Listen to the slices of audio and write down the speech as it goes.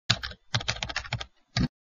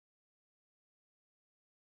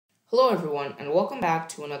Hello everyone, and welcome back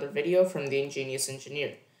to another video from the Ingenious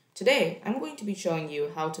Engineer. Today, I'm going to be showing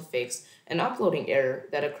you how to fix an uploading error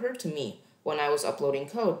that occurred to me when I was uploading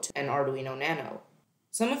code to an Arduino Nano.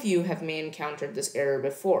 Some of you have may encountered this error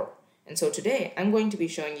before, and so today I'm going to be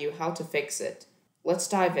showing you how to fix it. Let's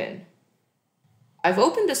dive in. I've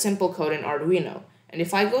opened a simple code in Arduino, and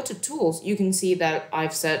if I go to Tools, you can see that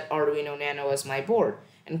I've set Arduino Nano as my board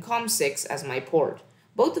and COM6 as my port.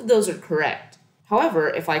 Both of those are correct. However,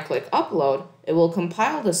 if I click Upload, it will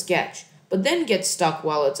compile the sketch, but then get stuck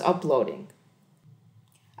while it's uploading.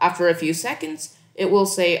 After a few seconds, it will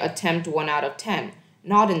say Attempt 1 out of 10,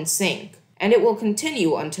 not in sync, and it will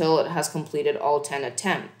continue until it has completed all 10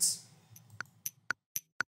 attempts.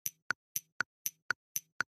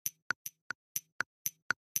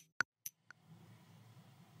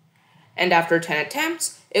 And after 10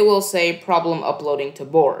 attempts, it will say Problem uploading to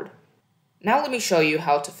board. Now let me show you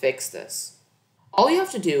how to fix this. All you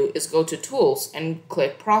have to do is go to Tools and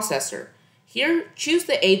click Processor. Here, choose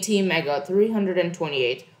the ATmega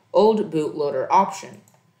 328 Old Bootloader option.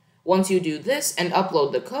 Once you do this and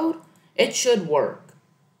upload the code, it should work.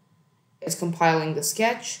 It's compiling the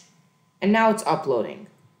sketch, and now it's uploading.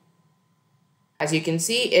 As you can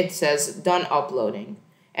see, it says Done Uploading,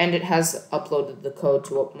 and it has uploaded the code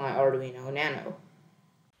to my Arduino Nano.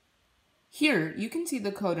 Here, you can see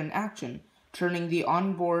the code in action, turning the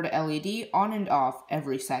onboard LED on and off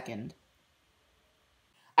every second.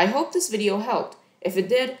 I hope this video helped. If it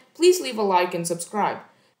did, please leave a like and subscribe.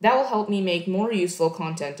 That will help me make more useful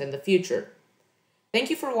content in the future. Thank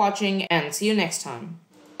you for watching, and see you next time.